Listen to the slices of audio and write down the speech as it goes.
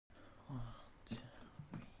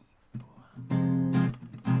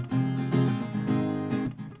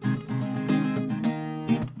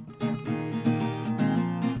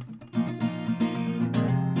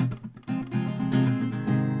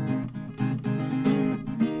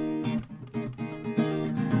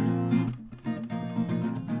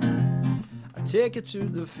take you to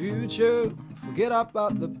the future. Forget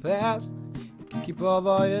about the past. You can keep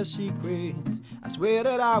all your secrets. I swear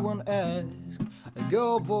that I won't ask. I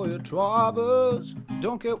go for your troubles.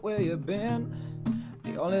 Don't care where you've been.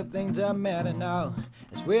 The only thing that matter now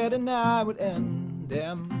is where the night would end.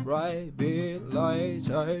 Them bright big lights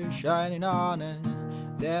are shining on us.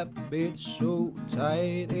 That beat so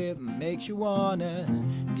tight it makes you wanna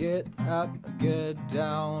get up, get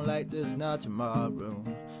down like there's not tomorrow.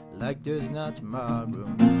 Like there's not tomorrow.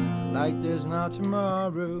 Like there's not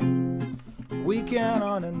tomorrow. Weekend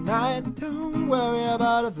on a night, don't worry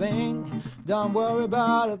about a thing. Don't worry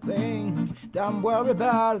about a thing. Don't worry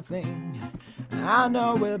about a thing. I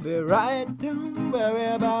know we'll be right. Don't worry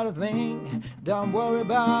about a thing. Don't worry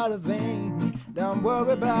about a thing. Don't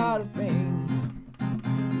worry about a thing.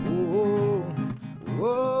 Oh,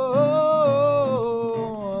 oh,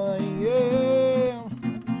 yeah.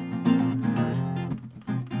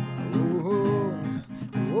 Oh,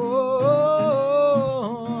 oh.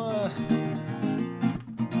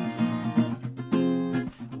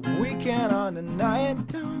 Weekend on the night.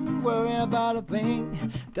 Don't worry about a thing.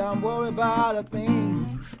 Don't worry about a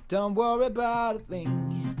thing. Don't worry about a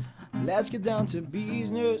thing. Let's get down to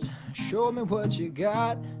business. Show me what you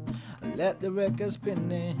got. Let the record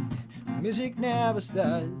spinning. Music never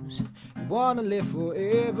stops. You wanna live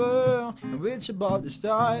forever and reach above the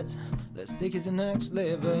stars. Let's take it to the next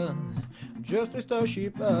level. Just a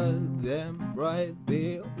starship up. Them bright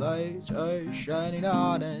big lights are shining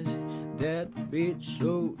on us. That beat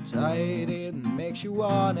so tight it makes you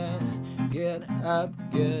wanna get up,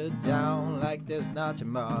 get down like there's not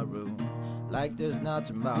tomorrow. Like there's not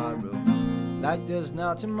tomorrow. Like there's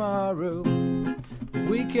not tomorrow.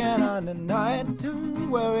 Weekend on the night,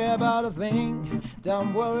 don't worry about a thing.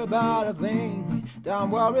 Don't worry about a thing.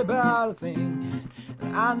 Don't worry about a thing.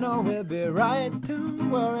 I know we'll be right.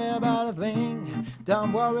 Don't worry about a thing.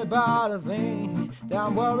 Don't worry about a thing.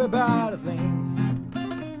 Don't worry about a thing.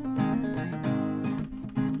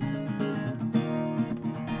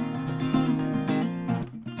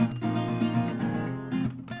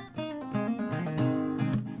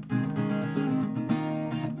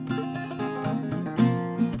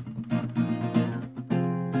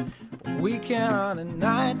 Weekend on a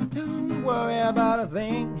night, don't worry about a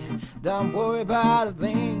thing. Don't worry about a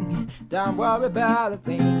thing. Don't worry about a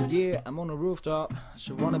thing. Yeah, I'm on a rooftop,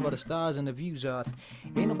 surrounded by the stars and the views out.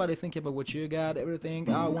 Ain't nobody thinking about what you got. Everything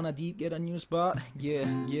I wanna deep, get a new spot. Yeah,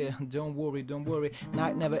 yeah, don't worry, don't worry.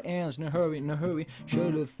 Night never ends, no hurry, no hurry. Sure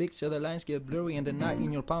look thick so the lines get blurry, and the night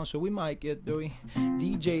in your palm, so we might get dirty.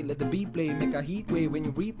 DJ, let the beat play, make a heat wave when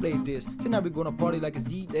you replay this. Tonight we gonna party like it's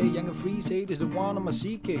D-Day. Young and free, say this the one on my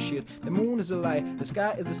CK shit. The moon is the light, the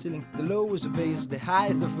sky is the ceiling, the low is the bass, the high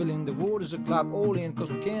is the feeling, the water's a clap, all in,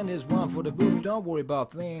 cause we can, there's one for the booty, don't worry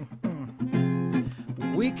about thing.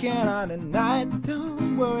 Weekend on the night,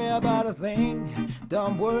 don't worry about a thing.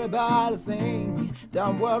 Don't worry about a thing.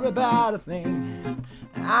 Don't worry about a thing.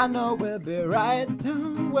 I know we'll be right.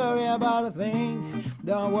 Don't worry about a thing.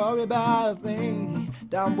 Don't worry about a thing.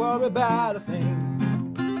 Don't worry about a thing.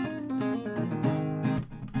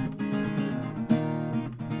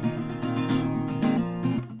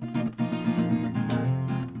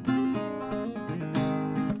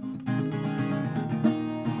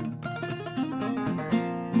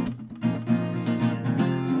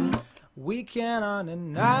 Weekend on the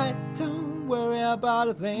night, don't worry about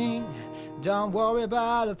a thing. Don't worry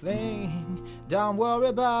about a thing. Don't worry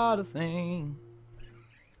about a thing.